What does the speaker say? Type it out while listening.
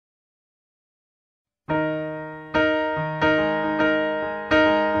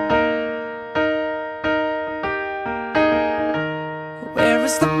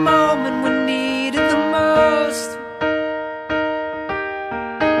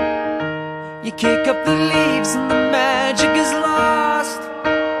You kick up the leaves and the magic is lost.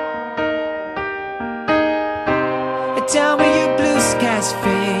 Tell me your blue skies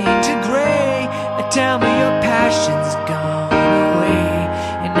fade to gray. Tell me your passion's gone away,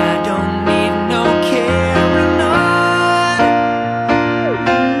 and I don't need no carrying on.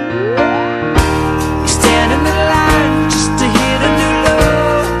 You stand in the line just to hit a new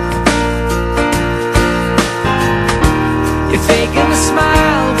low. You're faking a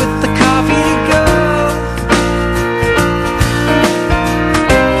smile with the coffee to go.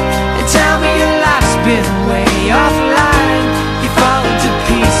 And tell me your life's been way offline. You fall into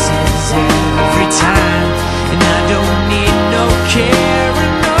pieces every time, and I don't need no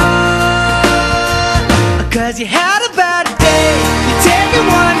carrying on. 'Cause you had a bad day, you take it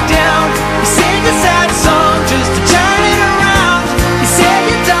one down. You sing a sad song just to turn it around. You say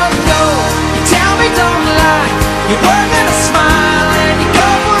you don't know, you tell me don't lie. You work at a smile and you go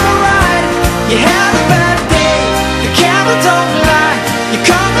for a ride. You had a bad day, the camera don't lie. You're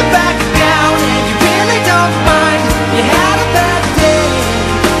coming back down and you really don't mind. You had a bad day.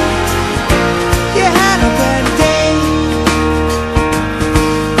 You had a bad day.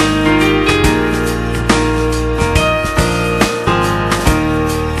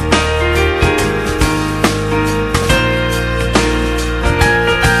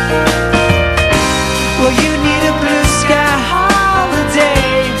 Well, you need a blue sky holiday.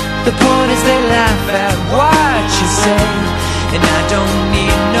 The point is they laugh at what you say, and I don't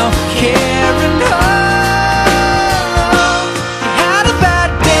need no carrying on. You had a bad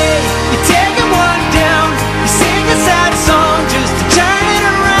day, you're taking one down. You sing a sad song just to turn it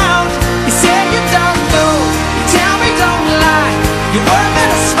around. You say you don't know, you tell me don't lie. You work at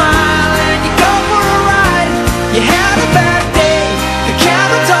a smile and you go for a ride. You had a bad day, the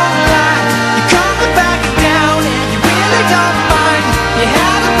camera don't lie. You're coming back down and you really don't mind. You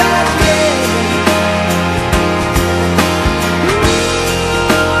had a bad day.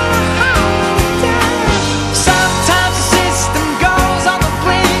 Sometimes the system goes on the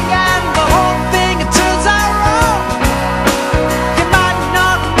blink and the whole thing it turns out wrong. You might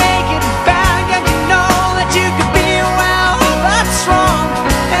not make it back and you know that you could be, well, that's wrong,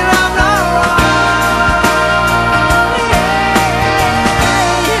 and I'm not wrong.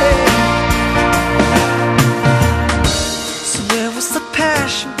 So where was the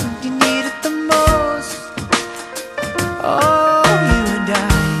passion when you needed the most? Oh, you and I,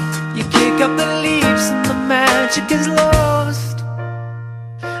 you kick up the leaves and the magic is lost.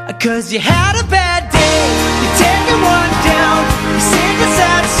 'Cause you had a bad